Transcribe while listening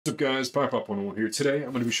What's up guys, Pop101 here. Today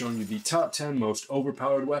I'm going to be showing you the top 10 most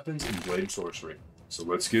overpowered weapons in Blade Sorcery. So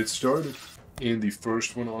let's get started. And the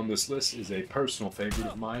first one on this list is a personal favorite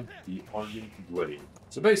of mine, the Ardent Blade.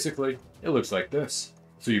 So basically, it looks like this.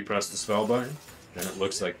 So you press the spell button, then it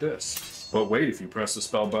looks like this. But wait, if you press the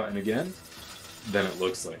spell button again, then it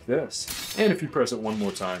looks like this. And if you press it one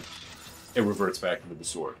more time, it reverts back into the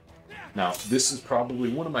sword. Now, this is probably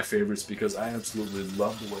one of my favorites because I absolutely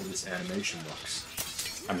love the way this animation looks.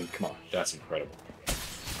 I mean, come on, that's incredible.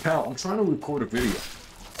 Pal, I'm trying to record a video.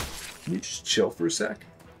 Can you just chill for a sec?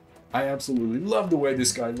 I absolutely love the way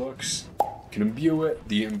this guy looks. Can imbue it.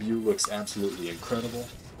 The imbue looks absolutely incredible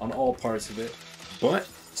on all parts of it. But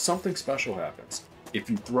something special happens. If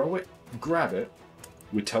you throw it, grab it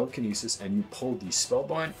with telekinesis, and you pull the spell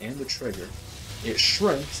button and the trigger, it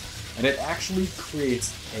shrinks, and it actually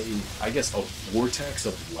creates a vortex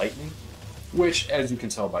of lightning, which, as you can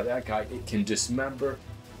tell by that guy, it can dismember.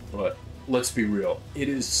 But let's be real, it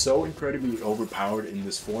is so incredibly overpowered in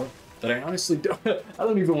this form that I honestly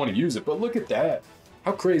don't even want to use it. But look at that.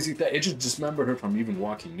 How crazy that it just dismembered her from even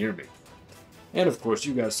walking near me. And of course,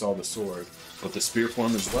 you guys saw the sword, but the spear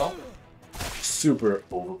form as well. Super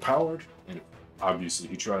overpowered. And obviously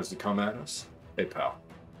he tries to come at us. Hey pal,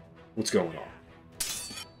 what's going on?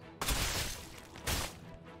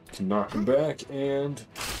 Can knock him back and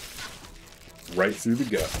right through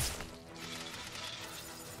the gut.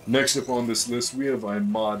 Next up on this list, we have a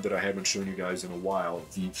mod that I haven't shown you guys in a while,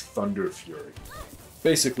 the Thunder Fury.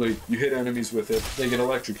 Basically, you hit enemies with it, they get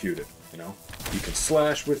electrocuted, you know? You can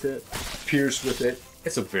slash with it, pierce with it.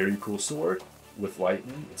 It's a very cool sword with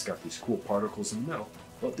lightning. It's got these cool particles in the middle,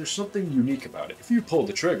 but there's something unique about it. If you pull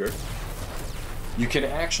the trigger, you can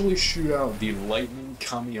actually shoot out the lightning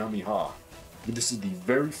Kamehameha. This is the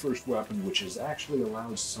very first weapon which has actually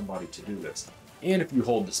allowed somebody to do this. And if you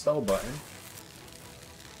hold the spell button,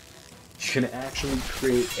 you can actually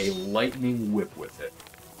create a lightning whip with it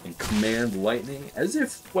and command lightning as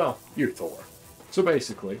if, well, you're Thor. So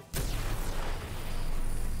basically,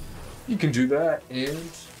 you can do that and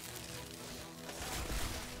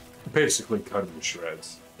basically cut him to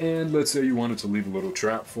shreds. And let's say you wanted to leave a little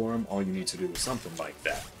trap for him, all you need to do is something like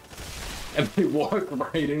that. And they walk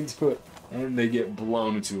right into it and they get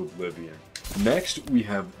blown into oblivion. Next, we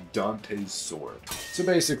have Dante's sword. So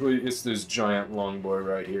basically, it's this giant long boy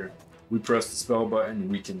right here. We press the spell button,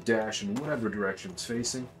 we can dash in whatever direction it's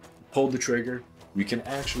facing. Pull the trigger, we can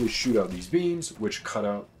actually shoot out these beams, which cut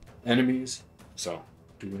out enemies. So,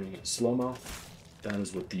 doing it slow-mo, that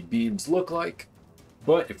is what the beams look like.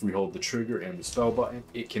 But if we hold the trigger and the spell button,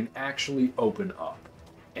 it can actually open up.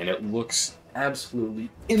 And it looks absolutely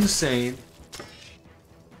insane.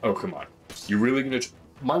 Oh, come on. You're really gonna...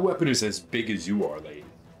 My weapon is as big as you are, lady.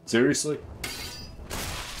 Seriously?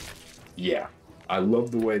 Yeah. I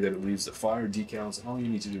love the way that it leaves the fire decals, and all you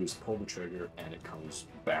need to do is pull the trigger and it comes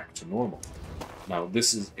back to normal. Now,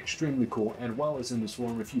 this is extremely cool, and while it's in this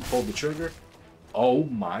form, if you pull the trigger, oh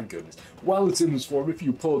my goodness. While it's in this form, if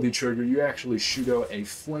you pull the trigger, you actually shoot out a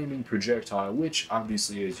flaming projectile, which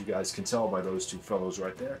obviously, as you guys can tell by those two fellows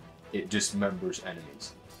right there, it dismembers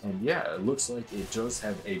enemies. And yeah, it looks like it does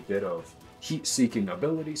have a bit of heat-seeking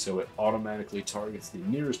ability, so it automatically targets the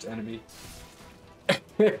nearest enemy.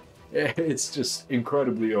 It's just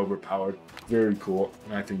incredibly overpowered, very cool,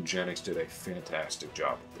 and I think Genix did a fantastic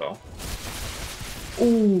job though.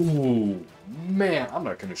 Ooh, man, I'm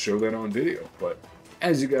not going to show that on video, but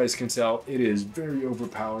as you guys can tell, it is very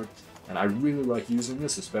overpowered, and I really like using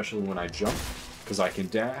this, especially when I jump, because I can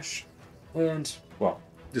dash, and, well,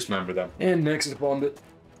 dismember them. And next up on the...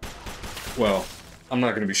 Well, I'm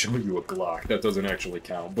not going to be showing you a Glock, that doesn't actually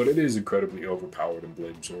count, but it is incredibly overpowered in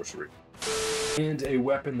Blade Sorcery. And a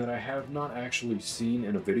weapon that I have not actually seen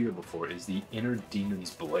in a video before is the Inner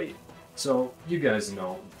Demon's Blade. So, you guys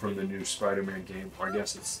know from the new Spider-Man game, or I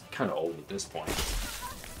guess it's kind of old at this point,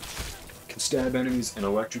 can stab enemies and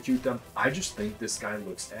electrocute them. I just think this guy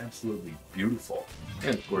looks absolutely beautiful.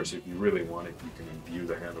 And of course, if you really want it, you can imbue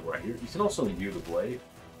the handle right here. You can also imbue the blade.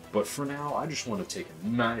 But for now, I just want to take a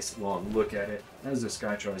nice long look at it as this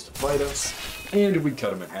guy tries to fight us. And we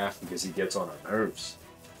cut him in half because he gets on our nerves.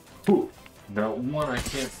 Whew. Now, one I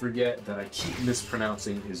can't forget that I keep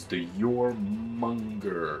mispronouncing is the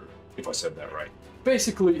Yormonger, if I said that right.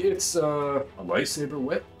 Basically, it's a lightsaber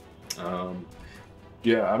whip.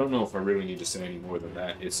 Yeah, I don't know if I really need to say any more than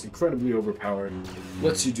that. It's incredibly overpowered.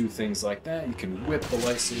 Lets you do things like that. You can whip the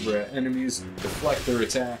lightsaber at enemies, deflect their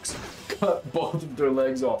attacks, cut both of their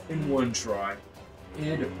legs off in one try.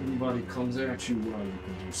 And if anybody comes at you, well, you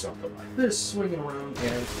can do something like this, swing it around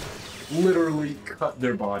and literally cut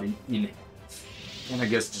their body in half. and I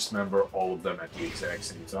guess dismember all of them at the exact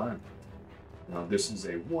same time. Now this is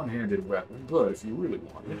a one-handed weapon, but if you really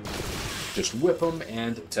want it, just whip them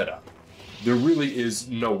and ta-da. There really is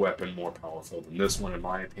no weapon more powerful than this one in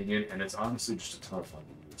my opinion, and it's honestly just a ton of fun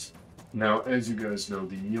to use. Now, as you guys know,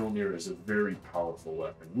 the Mjolnir is a very powerful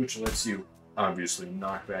weapon, which lets you obviously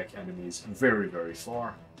knock back enemies very, very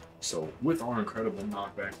far. So with our incredible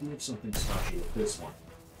knockback, we have something special with this one.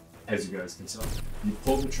 As you guys can tell, you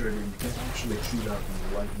pull the trigger, you can actually shoot out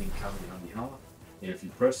the lightning Kamehameha, and if you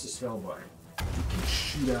press the spell button, you can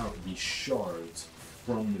shoot out the shards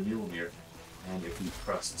from the Mjolnir, and if you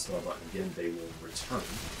press the spell button again, they will return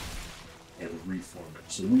and reform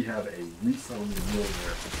it. So we have a reforming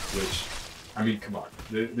Mjolnir, which, I mean, come on,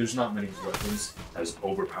 there's not many weapons as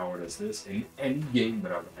overpowered as this in any game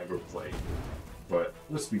that I've ever played. But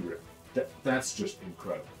let's be real, that's just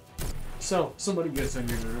incredible. So, somebody gets on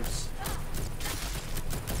your nerves.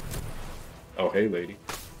 Oh, hey, lady.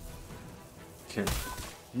 Can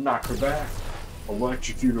knock her back,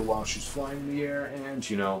 electrocute her while she's flying in the air, and,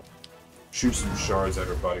 you know, shoot some shards at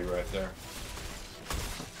her buddy right there.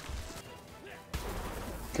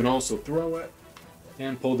 Can also throw it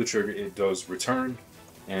and pull the trigger. It does return,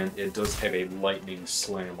 and it does have a lightning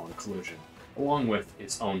slam on collision, along with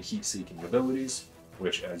its own heat-seeking abilities,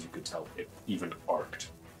 which, as you could tell, it even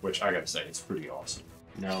arced, which I gotta say, it's pretty awesome.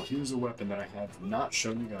 Now, here's a weapon that I have not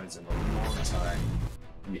shown you guys in a long time.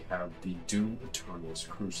 We have the Doom Eternal's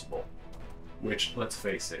Crucible, which, let's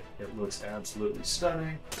face it, it looks absolutely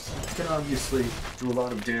stunning. It can obviously do a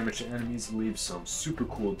lot of damage to enemies, leave some super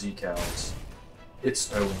cool decals.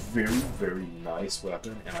 It's a very, very nice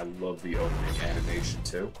weapon, and I love the opening animation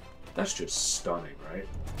too. That's just stunning, right?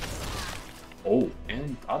 Oh,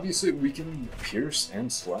 and obviously we can pierce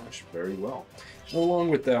and slash very well. And along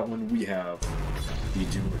with that one, we have the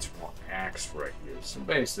Doom Eternal Axe right here. So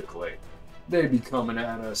basically, they be coming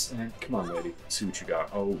at us, and come on, lady, see what you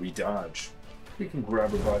got. Oh, we dodge. We can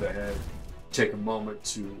grab her by the head, take a moment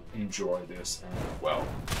to enjoy this, and well,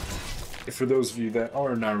 for those of you that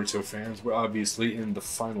are Naruto fans, we're obviously in the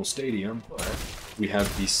final stadium, but we have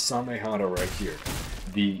the Samehada right here.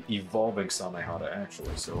 The evolving Samehada,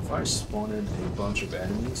 actually. So if I spawn in a bunch of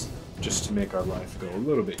enemies, just to make our life go a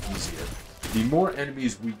little bit easier, the more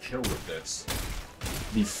enemies we kill with this,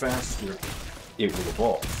 the faster it will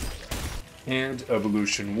evolve. And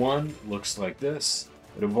Evolution 1 looks like this.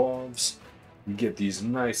 It evolves. You get these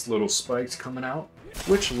nice little spikes coming out,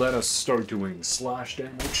 which let us start doing slash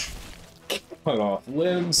damage, cut off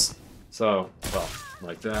limbs. So, well,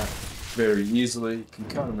 like that. Very easily. Can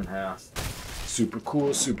cut them in half. Super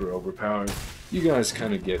cool, super overpowered. You guys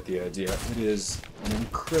kind of get the idea. It is an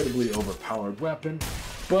incredibly overpowered weapon,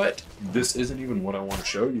 but this isn't even what I want to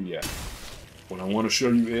show you yet. What I want to show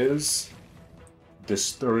you is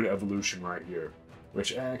this third evolution right here,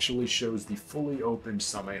 which actually shows the fully opened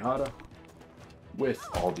Samehada with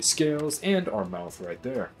all the scales and our mouth right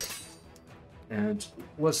there. And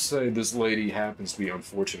let's say this lady happens to be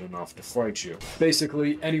unfortunate enough to fight you.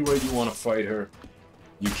 Basically, any way you want to fight her,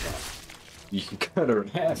 you can. You can cut her in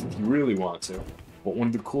half if you really want to. But one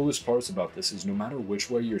of the coolest parts about this is no matter which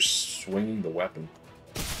way you're swinging the weapon,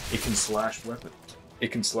 it can slash weapons.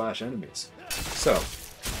 It can slash enemies. So,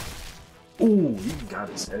 ooh, he got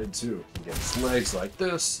his head too. He got his legs like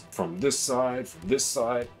this, from this side,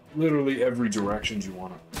 literally every direction you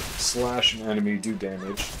want to slash an enemy, do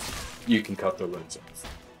damage, you can cut their limbs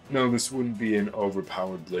off. No, this wouldn't be an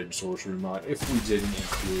overpowered blade sorcery mod if we didn't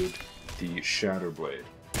include the Shatter Blade.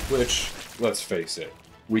 Which, let's face it,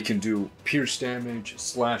 we can do pierce damage,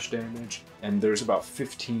 slash damage, and there's about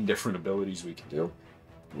 15 different abilities we can do,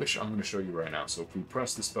 which I'm going to show you right now. So if we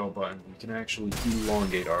press the spell button, we can actually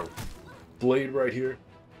elongate our blade right here,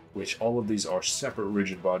 which all of these are separate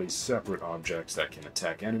rigid bodies, separate objects that can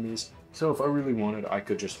attack enemies. So if I really wanted, I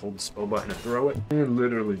could just hold the spell button and throw it, and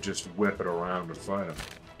literally just whip it around and fight them.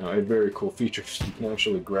 Now, a very cool feature is you can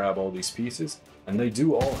actually grab all these pieces, and they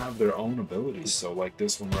do all have their own abilities. So like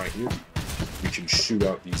this one right here, we can shoot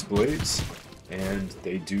out these blades, and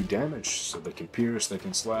they do damage. So they can pierce, they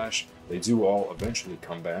can slash. They do all eventually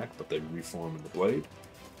come back, but they reform in the blade.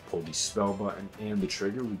 Pull the spell button and the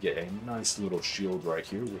trigger, we get a nice little shield right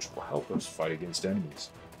here, which will help us fight against enemies.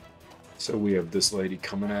 So we have this lady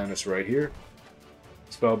coming at us right here.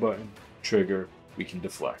 Spell button, trigger, we can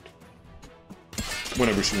deflect.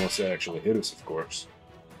 Whenever she wants to actually hit us, of course.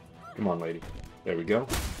 Come on, lady. There we go.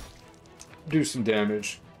 Do some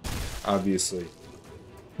damage. Obviously,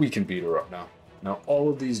 we can beat her up now. Now, all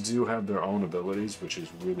of these do have their own abilities, which is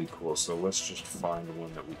really cool. So let's just find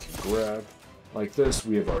one that we can grab. Like this,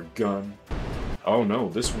 we have our gun. Oh no,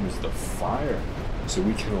 this one is the fire So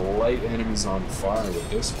we can light enemies on fire with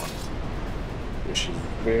this one, which is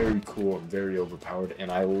very cool and very overpowered. And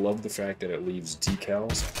I love the fact that it leaves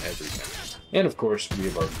decals on everything. And of course, we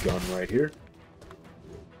have our gun right here.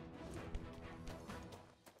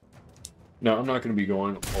 Now, I'm not going to be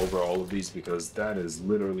going over all of these because that is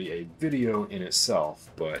literally a video in itself,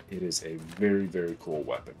 but it is a very, very cool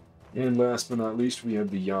weapon. And last but not least, we have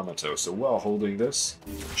the Yamato. So while holding this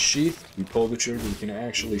sheath, we pull the trigger, we can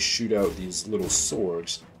actually shoot out these little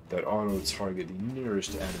swords that auto-target the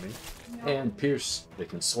nearest enemy and pierce. They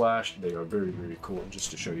can slash. They are very, very cool.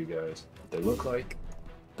 Just to show you guys what they look like,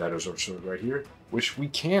 that is our sword right here, which we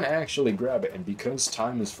can actually grab it. And because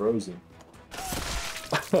time is frozen,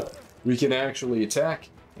 we can actually attack,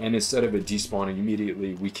 and instead of it despawning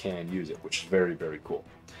immediately, we can use it, which is very, very cool.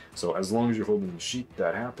 So as long as you're holding the sheath,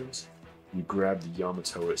 that happens. You grab the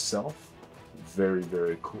Yamato itself. Very,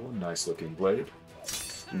 very cool. Nice looking blade.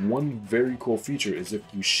 One very cool feature is if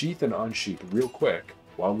you sheath and unsheath real quick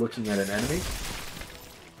while looking at an enemy,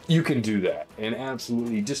 you can do that and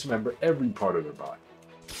absolutely dismember every part of their body.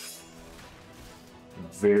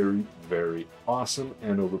 Very, very awesome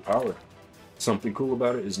and overpowered. Something cool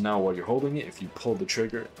about it is now while you're holding it, if you pull the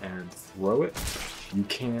trigger and throw it, you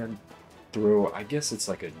can throw, I guess it's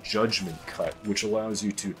like a judgment cut, which allows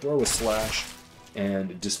you to throw a slash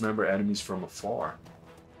and dismember enemies from afar.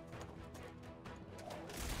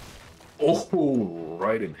 Oh,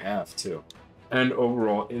 right in half too. And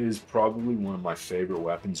overall, it is probably one of my favorite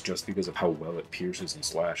weapons just because of how well it pierces and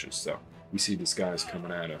slashes. So we see this guy's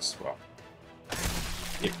coming at us. Well,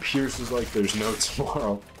 it pierces like there's no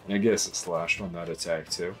tomorrow. And I guess it slashed on that attack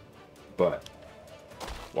too. But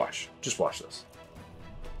watch, just watch this.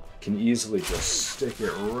 Can easily just stick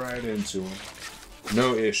it right into him.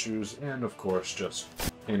 No issues. And of course,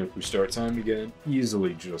 and if we start time again,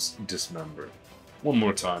 easily just dismember. One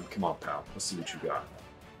more time. Come on, pal. Let's see what you got.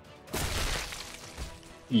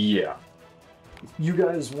 Yeah. If you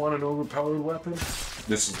guys want an overpowered weapon,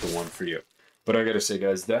 this is the one for you. But I gotta say,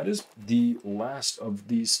 guys, that is the last of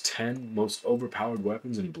these 10 most overpowered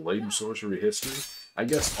weapons in Blade and Sorcery history. I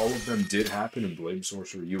guess all of them did happen in Blade and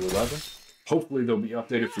Sorcery U11. Hopefully they'll be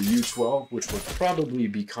updated for U12, which will probably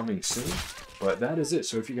be coming soon. But that is it.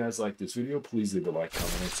 So if you guys like this video, please leave a like,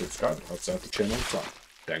 comment, and subscribe. It helps out the channel a ton.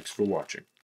 Thanks for watching.